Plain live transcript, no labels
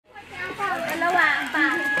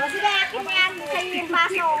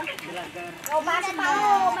O, basa pa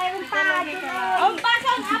o. Mayroon pa. O,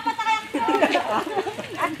 basa. Apat na kaya.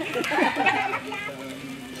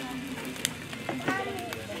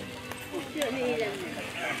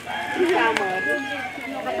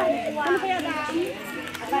 Ano kaya dami?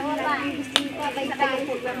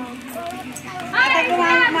 Ate ko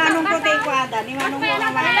manong ko tayo kwada. Ni manong ko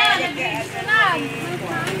ang malaki.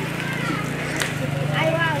 Ay,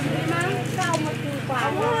 wow. Ni manong ka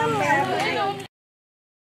kwada.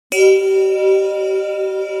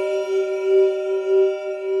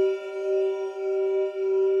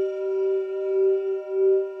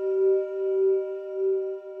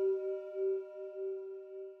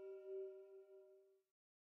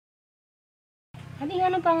 Adi,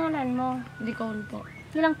 anong pangalan mo? Nicole po.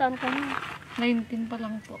 Ilang taon ka na? 19 pa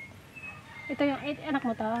lang po. Ito yung anak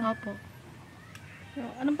mo to? Opo. So,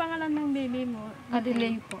 anong pangalan ng baby mo?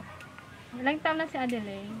 Adelaide po. Ilang taon na si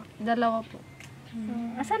Adelaide? 2 po.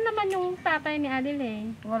 Asan naman yung tatay ni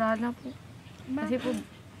Adelaide? Wala na po. Kasi po,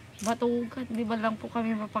 batugan. Di ba lang po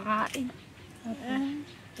kami mapakain?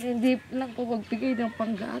 Hindi lang po magbigay ng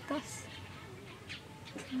panggatas.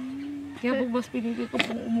 Kaya po mas pinili ko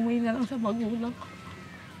pong umuwi na lang sa magulang ko.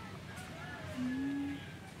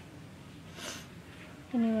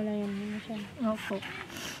 Hiniwalayan mo siya. Opo.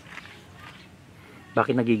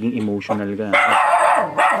 Bakit nagiging emotional ka?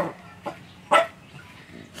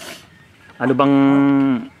 Ano bang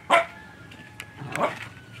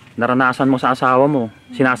naranasan mo sa asawa mo?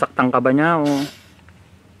 Sinasaktan ka ba niya o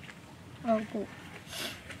Opo.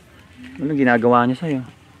 anong ginagawa niya sa'yo?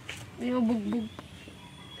 Binubugbog.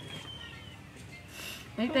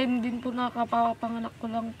 May time din po nakapapanganak ko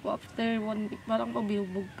lang po after 1 week. Parang po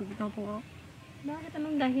binubugbog na po ako. Bakit?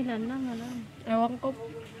 Anong dahilan lang? Alam. Ewan ko po.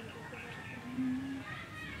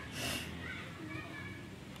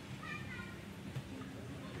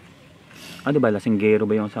 Ano ba, lasinggero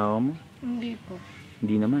ba yung asawa mo? Hindi po.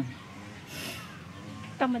 Hindi naman.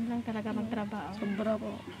 Tamad lang talaga magtrabaho. Sobra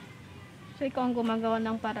po. So, ikaw ang gumagawa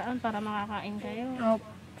ng paraan para makakain kayo. Opo.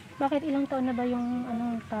 Bakit ilang taon na ba yung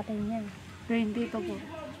tatay niya? 20 to po.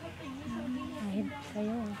 Ahid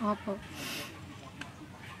kayo. Opo.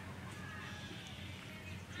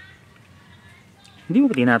 Hindi mo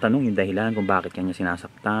ba tinatanong yung dahilan kung bakit kanya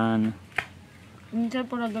sinasaktan? Minsan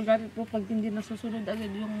po nagagalit po pag hindi nasusunod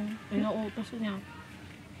agad yung inuutos niya.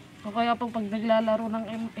 O kaya po pag naglalaro ng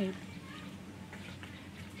ML,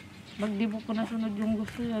 pag di po nasunod yung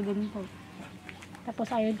gusto niya, doon po. Tapos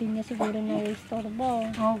ayaw din niya siguro na istorbo.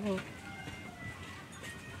 Opo.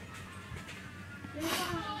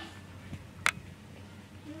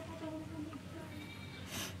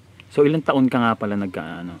 So ilang taon ka nga pala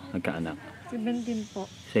nagkaanak? 17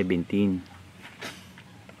 po. 17.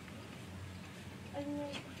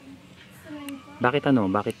 Bakit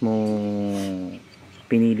Bakit mo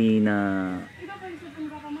pinili na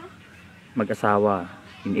mag-asawa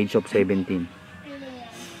in age of 17?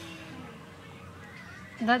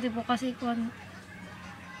 Dati po kasi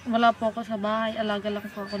wala po ako sa bahay, alaga lang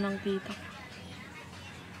po ako ng tita.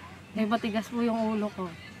 Eh matigas po yung ulo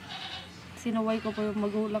ko. Sinuway ko po yung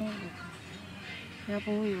magulang ko. Kaya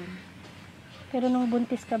po yun. Pero nung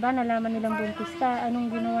buntis ka ba, nalaman nilang buntis ka, anong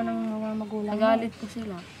ginawa ng mga magulang mo? Nagalit po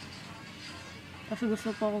sila. Kasi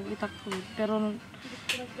gusto po akong itakwid. Pero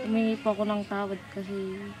humingi po ako ng tawad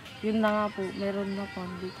kasi yun na nga po, meron na po,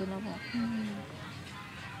 dito na po.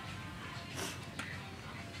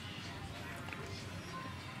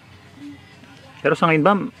 Pero sa ngayon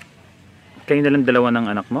ba, kayo na lang dalawa ng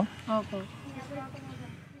anak mo? Opo.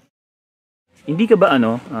 Hindi ka ba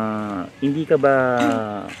hindi ka ba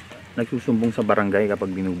nagsusumbong sa barangay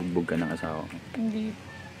kapag binubugbog ka ng asawa mo? Hindi.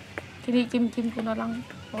 Kinikim-kim ko na lang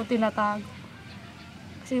o tinatago.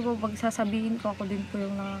 Kasi po pag sasabihin ko, ako din po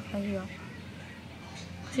yung nakakahiya.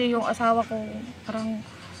 Kasi yung asawa ko, parang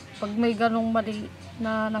pag may ganong mali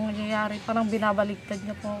na nangyayari, parang binabaliktad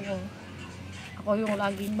niya po ako. Ako yung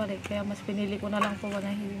laging mali, kaya mas pinili ko na lang po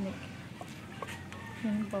manahimik.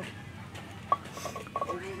 Yun po.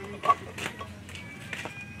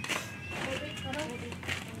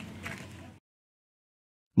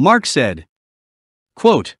 Mark said,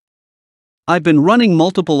 quote, "I've been running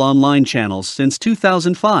multiple online channels since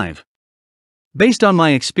 2005. Based on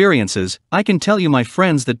my experiences, I can tell you, my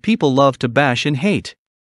friends, that people love to bash and hate.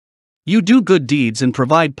 You do good deeds and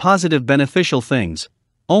provide positive, beneficial things.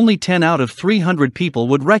 Only 10 out of 300 people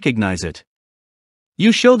would recognize it.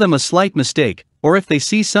 You show them a slight mistake, or if they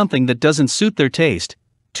see something that doesn't suit their taste,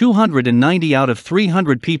 290 out of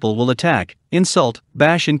 300 people will attack, insult,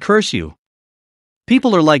 bash and curse you.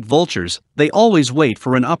 People are like vultures, they always wait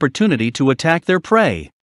for an opportunity to attack their prey.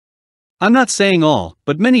 I'm not saying all,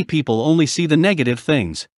 but many people only see the negative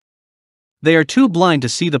things. They are too blind to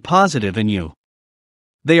see the positive in you.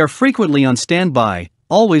 They are frequently on standby,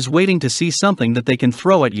 always waiting to see something that they can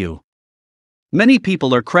throw at you. Many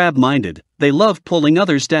people are crab-minded, they love pulling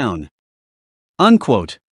others down.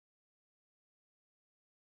 Unquote.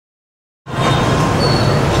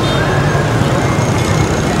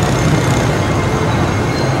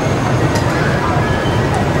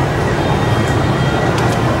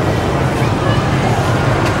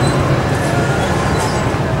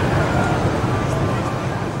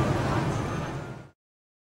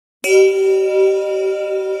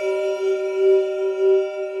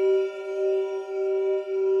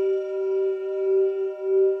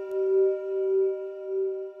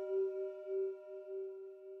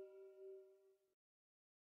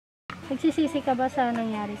 Nagsisisi ka ba sa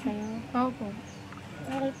nangyari sa'yo? Opo.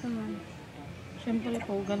 Bakit naman? Siyempre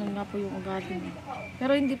po, ganun nga po yung ugali niya.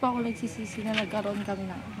 Pero hindi pa ako nagsisisi na nagkaroon kami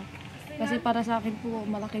ng anak. Kasi para sa akin po,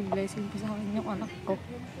 malaking blessing po sa akin yung anak ko.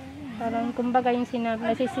 Parang kumbaga yung sinabi,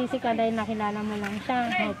 nagsisisi ka dahil nakilala mo lang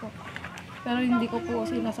siya. Opo. Pero hindi ko po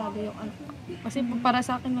sinasabi yung anak ko. Kasi po para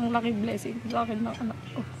sa akin, ang laking blessing po sa akin ng anak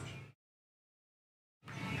ko.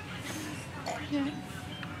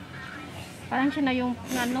 Parang siya na yung,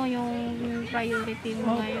 yung priority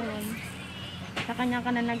mo ngayon. Sa kanya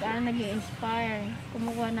ka na nag-i-inspire,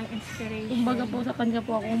 kumukuha ng inspiration. Kumbaga po sa kanya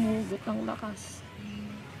po ako humugot ng lakas.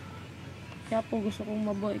 Kaya po gusto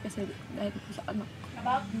kong mabuhay kasi dahil po sa anak ko.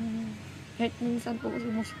 Kahit minsan po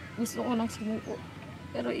gusto ko lang sumuko.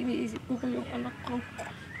 Pero iniisip ko yung anak ko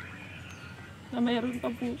na mayroon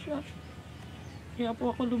pa po siya. Kaya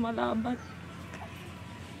po ako lumalaban.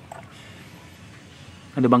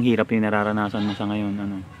 Ano bang hirap yung nararanasan mo sa ngayon?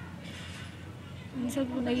 Ano? Minsan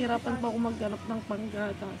po nahihirapan po ako maghanap ng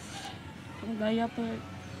panggatas, pang diaper.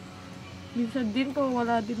 Minsan din po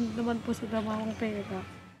wala din naman po sila mga pera.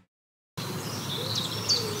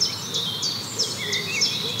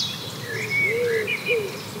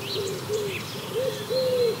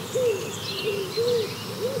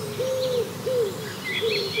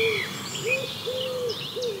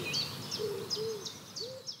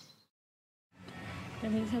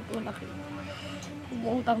 Kaya minsan po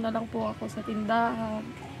umuutang na lang po ako sa tindahan.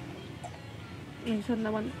 Minsan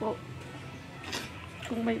naman po,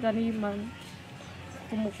 kung may taniman,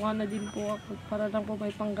 kumukuha na din po ako para lang po may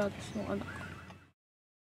panggatos ng anak ko.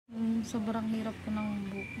 Sobrang hirap po ng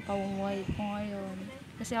pamumuhay ko ngayon.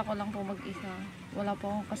 Kasi ako lang po mag-isa. Wala po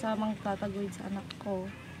akong kasamang tataguyod sa anak ko.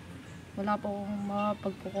 Wala po akong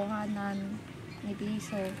mapagkukuhanan ni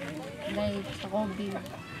piso dahil sa COVID.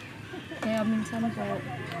 Kaya minsan po,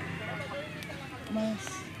 mas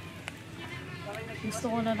gusto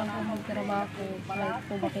ko na lang po magtrabaho kahit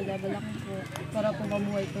po makilala lang po para po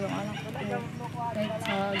mabuhay ko yung anak ko kahit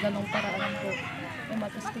sa ganong paraan po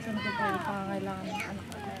mataskasan ko po yung pangangailangan ng anak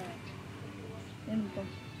ko. Yun po.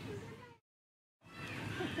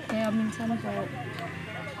 Kaya minsan po,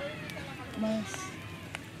 mas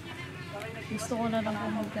gusto ko na lang po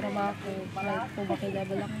magtrabaho kahit po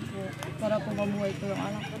makilala lang po para po mabuhay ko yung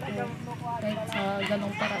anak ko kahit sa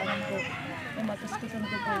ganong paraan po mataskasan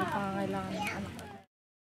ko po yung pangangailangan ng anak ko.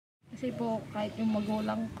 Kasi po kahit yung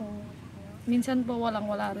magulang ko, minsan po wala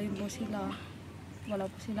rin po sila. Wala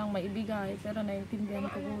po silang maibigay pero naiintindihan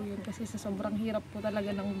ko po yun kasi sa sobrang hirap po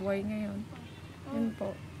talaga ng buhay ngayon. Yun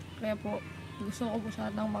po. Kaya po gusto ko po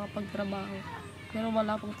sanang makapagtrabaho. Pero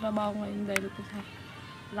wala pong trabaho ngayon dahil po sa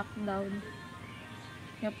lockdown.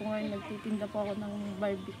 Kaya po ngayon nagtitinda po ako ng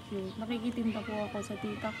barbecue. Nakikitinda po ako sa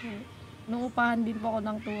tita ko. Nuupahan din po ako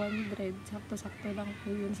ng 200. Sakto-sakto lang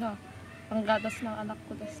po yun sa panggatas ng anak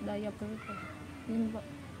ko. Tapos diaper ko. Yun po.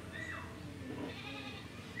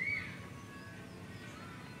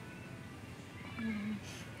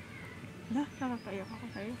 Nakakaiyak ako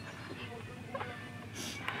sa'yo.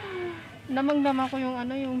 Damang-dama ko yung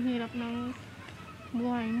yung hirap ng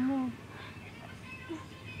buhay mo.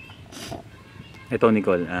 Ito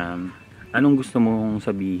Nicole, anong gusto mong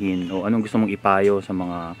sabihin o anong gusto mong ipayo sa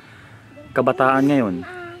mga kabataan ngayon?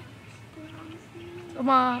 Sa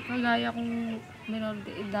mga kagaya kong minor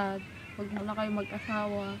de edad, huwag muna kayo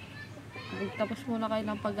mag-asawa. Magtapos muna kayo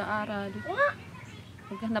ng pag-aaral.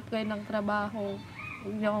 Maghanap kayo ng trabaho.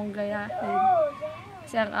 Huwag niyo akong gayahin.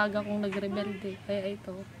 Kasi ang aga kong nagrebelde, kaya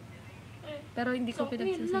ito. Pero hindi ko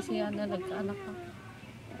pinagsisisihan na nagkaanak ako.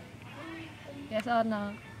 Kaya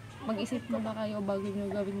sana, mag-isip muna kayo bago nyo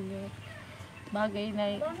gawin nyo bagay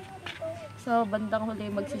na sa bandang huli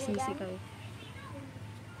magsisisi kayo.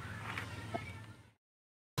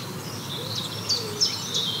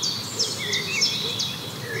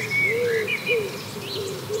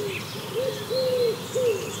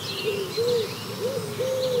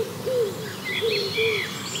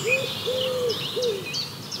 Woo!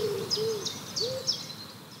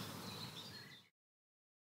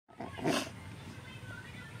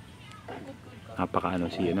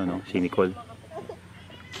 si ano no, si Nicole.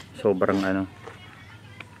 Sobrang ano,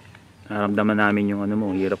 naramdaman namin yung ano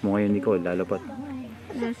mo, hirap mo ngayon Nicole, lalo pat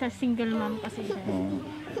Sa single mom kasi siya.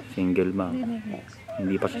 single mom.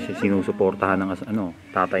 Hindi pa siya sinusuportahan ng ano,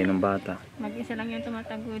 tatay ng bata. Mag-isa lang yung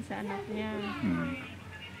tumatagod sa anak niya.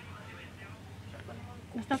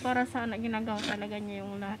 Basta para sa anak, ginagawa talaga niya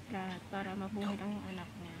yung lahat-lahat para mabuhay lang yung anak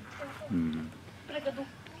niya.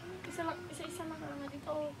 Isa-isa lang kami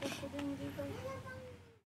dito.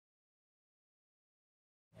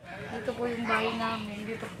 Dito po yung bahay namin.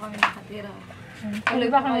 Dito po kami nakatira. Tuloy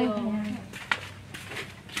ba kayo?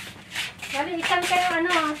 Bali, isan kayo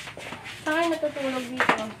ano, saan kayo natutulog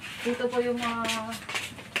dito? Dito po yung mga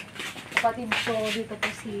kapatid ko. Dito po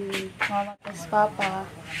si mama at papa.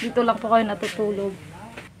 Dito lang po kayo natutulog.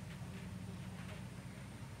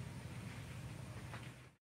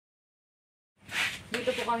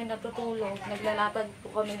 Dito po kami natutulog. Naglalatag po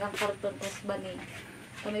kami ng karton tapos banig.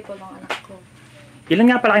 Kami po mga anak ko. Ilan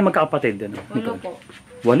nga pala kayo magkakapatid ano?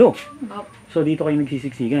 Walo po. 8. So dito kayo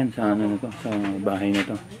nagsisiksikan sa ano na to, sa bahay na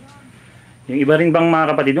to. Yung iba rin bang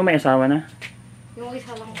mga kapatid mo may asawa na? Yung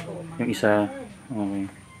isa lang po. Yung isa. Okay.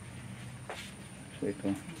 So ito.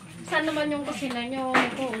 Saan naman yung kusina niyo,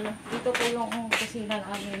 Nicole? Dito po yung kusina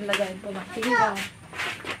namin. Lagayin po ng pinggan.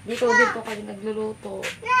 Dito din po kami nagluluto.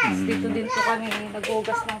 Dito din po kami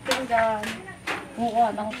naghugas ng pinggan. Kumukuha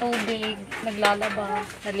ng tubig. Naglalaba.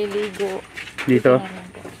 Naliligo. Dito?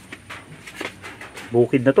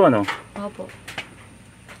 Bukid na to ano? Opo.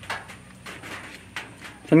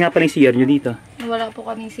 Saan nga pala yung CR nyo dito? Wala po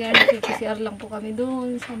kami CR. Nag-CR lang po kami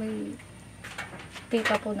doon sa may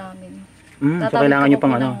tita po namin. So kailangan nyo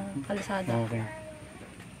pang ano? Kalsada. Okay.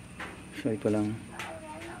 So ito lang.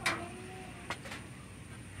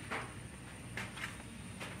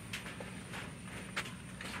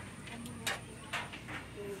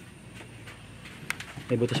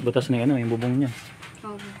 May butas-butas na yung ano, yung bubong niya.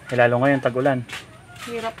 Eh, lalo ngayon, tag-ulan.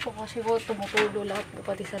 Hirap po kasi po tumutulo lahat po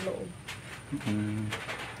pati sa loob.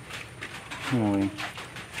 Okay.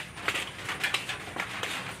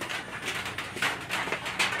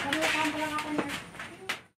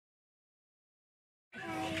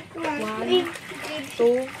 One,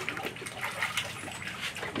 two,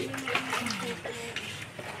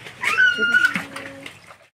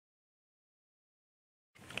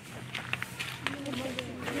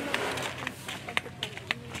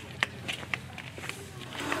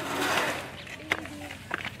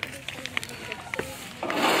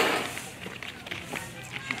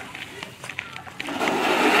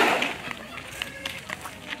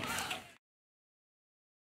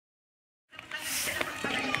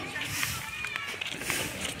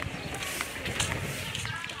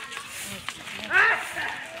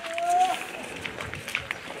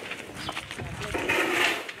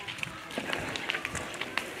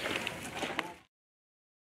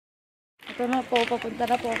 ito na po, papunta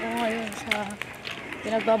na po ako ngayon sa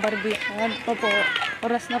pinagbabarbihan pa po.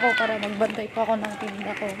 Oras na po para magbantay pa ako ng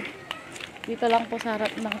tinda ko. Dito lang po sa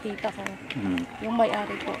harap ng tita ko. Yung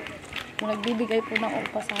may-ari po. Yung nagbibigay po ng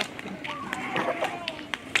upa sa akin.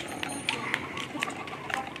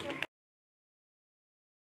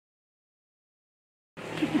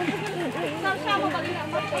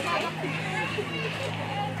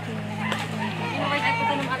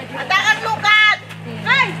 Atakan lukat!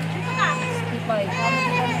 Ay! Dito ka! Stipay.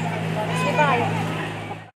 Sibay!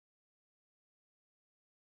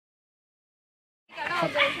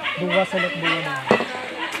 Buwas ulit buwan.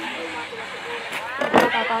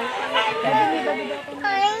 Tatay.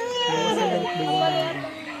 Buwas ulit buwan.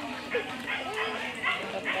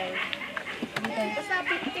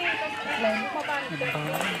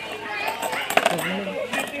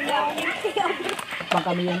 Pag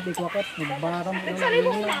kami yung tikwakot, nagbaram na lang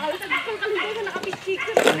yun.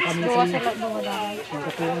 Kami Buwas sa ulit buwan.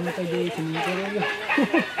 nagkatuwa na kayo di sinintero yun.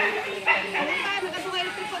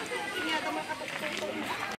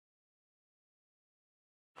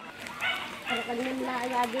 Para kanina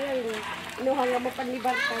naayagi yun. Inuha nga mo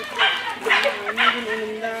panlibar ka.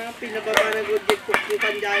 Inom na, pinababa na good jet cook yung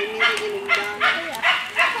pandahin niya, inom na.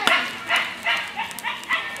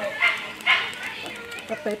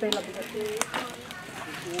 Kapay tayo labi.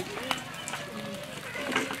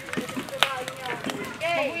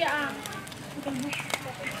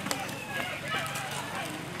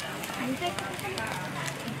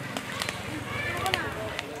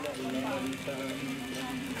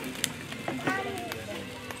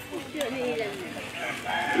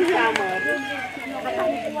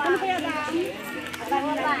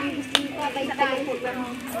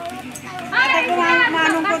 Ate ko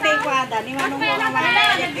manong ko tayo kwada, ni manong ko naman.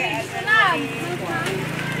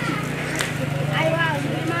 Ay, wow!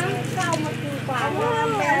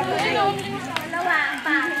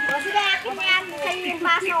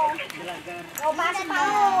 basa pa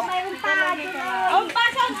o. Mayroon pa. Oh,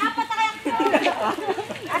 basa. Apat na kaya.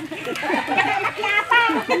 Nakiapa.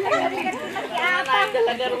 Nakiapa.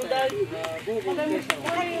 Talaga rudan.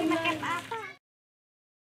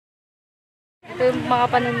 Ito yung mga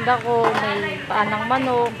paninda ko, may paanang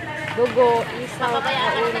manok, dugo, isaw,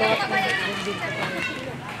 kaulot, bibig ko pa.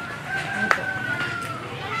 Ito.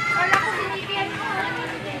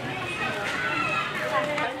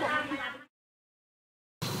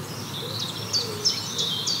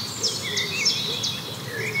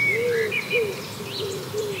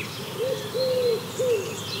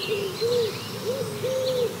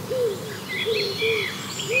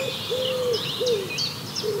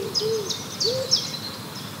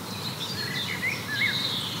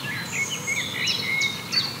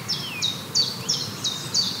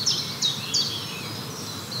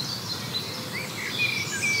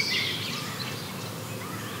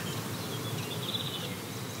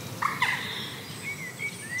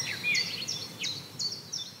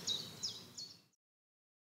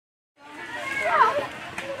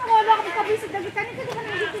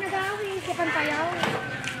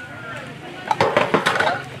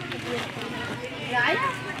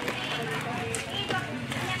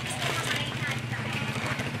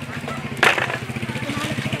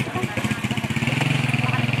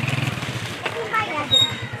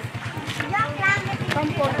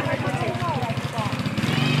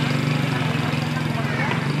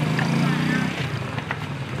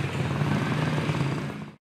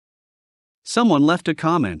 Someone left a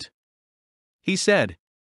comment. He said,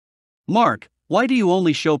 "Mark, why do you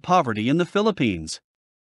only show poverty in the Philippines?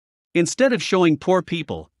 Instead of showing poor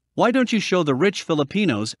people, why don't you show the rich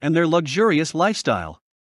Filipinos and their luxurious lifestyle?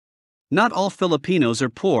 Not all Filipinos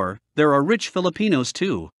are poor, there are rich Filipinos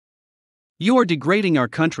too. You are degrading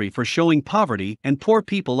our country for showing poverty and poor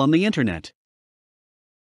people on the internet."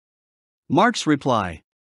 Mark's reply: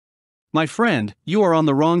 "My friend, you are on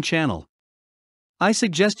the wrong channel. I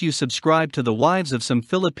suggest you subscribe to the wives of some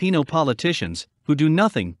Filipino politicians who do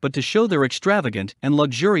nothing but to show their extravagant and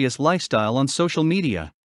luxurious lifestyle on social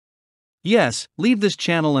media. Yes, leave this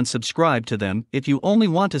channel and subscribe to them if you only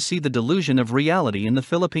want to see the delusion of reality in the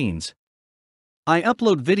Philippines. I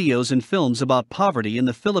upload videos and films about poverty in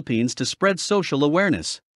the Philippines to spread social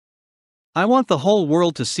awareness. I want the whole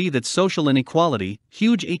world to see that social inequality,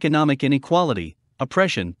 huge economic inequality,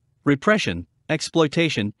 oppression, repression,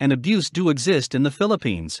 exploitation, and abuse do exist in the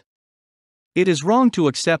Philippines. It is wrong to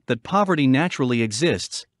accept that poverty naturally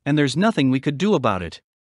exists, and there's nothing we could do about it.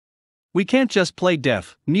 We can't just play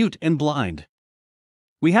deaf, mute, and blind.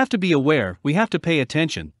 We have to be aware, we have to pay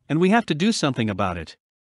attention, and we have to do something about it."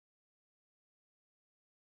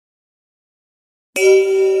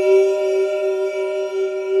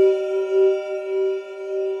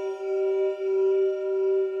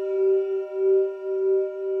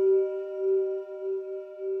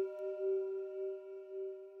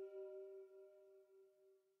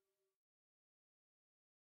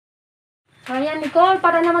 Ayan, Nicole,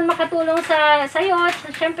 para naman makatulong sa'yo at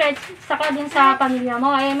syempre saka din sa pamilya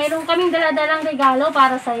mo. Eh, mayroon kaming daladalang regalo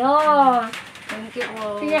para sa'yo. Thank you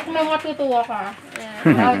po. Tiyak na matutuwa ka.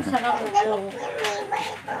 Maraming salamat po.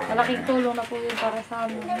 Malaking tulong na po yun para sa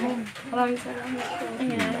amin. Maraming salamat po.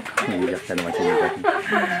 Ayan. Iiyak ka naman siya.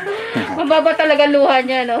 Mababa talaga luha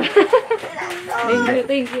niya, no?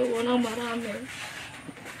 Thank you po ng marami.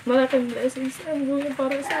 Malaking blessings ang buhay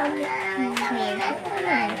para sa amin.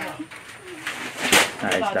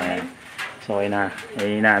 Ayos lang yan. So, okay na.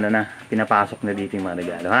 Eh, pinapasok na dito yung mga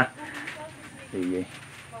regalo, ha? Sige.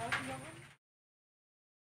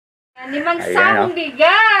 5 sakong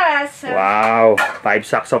bigas! Wow! 5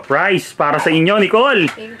 sacks of rice para sa inyo, Nicole!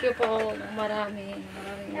 Thank you po ng marami.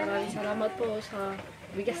 Maraming salamat po sa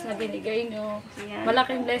bigas na binigay nyo.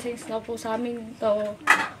 Malaking blessings na po sa amin to.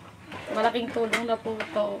 Malaking tulong na po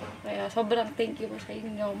ito. Kaya sobrang thank you po sa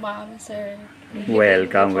inyo, ma'am, sir.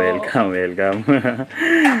 Welcome.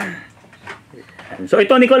 So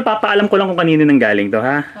ito, Nicole, papaalam ko lang kung kanino nanggaling to,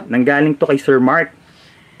 ha? Nanggaling to kay Sir Mark.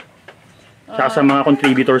 Tsaka sa mga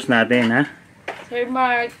contributors natin, ha? Sir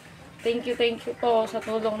Mark, thank you po sa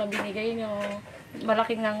tulong na binigay nyo.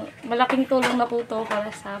 Malaking tulong na po ito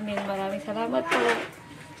para sa amin. Maraming salamat po.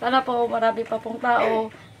 Sana po marami pa pong tao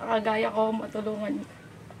kagaya ko matulungan.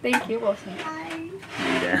 Thank you po, sir.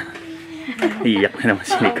 Yeah. Iyak na naman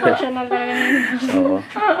si Nicole. Emotional lang. Oo.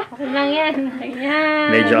 Okay lang yan. Ayan.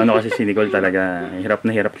 Medyo kasi si Nicole talaga, hirap na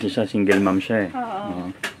hirap kasi siya, single mom siya, eh. Oo.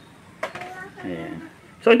 Ayan.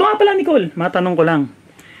 So ito nga pala, Nicole, matanong ko lang.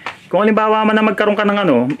 Kung halimbawa man na magkaroon ka ng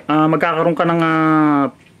magkakaroon ka ng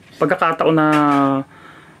pagkakataon na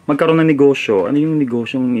magkaroon ng negosyo, ano yung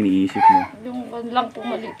negosyong iniisip mo? Yung lang po,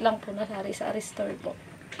 maliit lang po na sari-sari store po.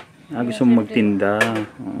 Gusto mo magtinda.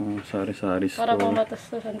 Oo, sari-sari Para po store.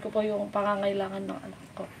 matastusan ko po yung pangangailangan ng anak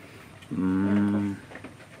ko.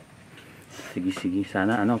 Sige, sige.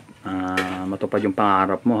 Sana matupad yung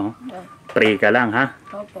pangarap mo. Ha? Oh, Pray ka lang, ha?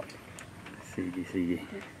 opo. Sige, sige.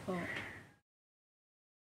 Oh.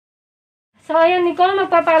 So ayun Nicole,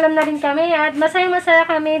 magpapaalam na rin kami at masaya-masaya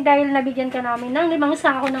kami dahil nabigyan ka namin ng 5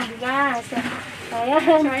 sako ng bigas.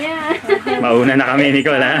 Ayan. Mauna na kami,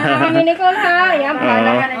 Nicole, ha? Kami Nicole ha. Ayan,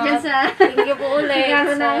 paala ka na dyan sa... Thank you po ulit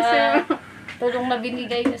Ano sa tulong na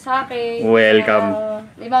binigay niyo sa akin. Welcome.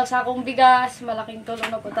 5 sakong bigas, malaking tulong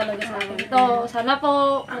na po talaga sa akin ito. Sana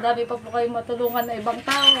po, madami pa po kayong matulungan na ibang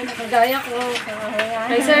tao na kagaya ko.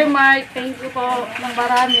 Kay Sir Mark, thank you po ng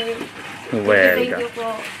marami. Thank Welcome. you po.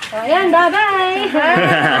 So ayan, bye-bye.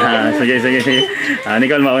 Sige, sige, sige.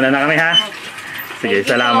 Nicole, mauna na kami, ha? Sige, Thank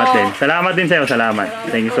you salamat po. din. Salamat din sa'yo, salamat.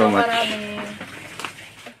 Thank you so much. Marami.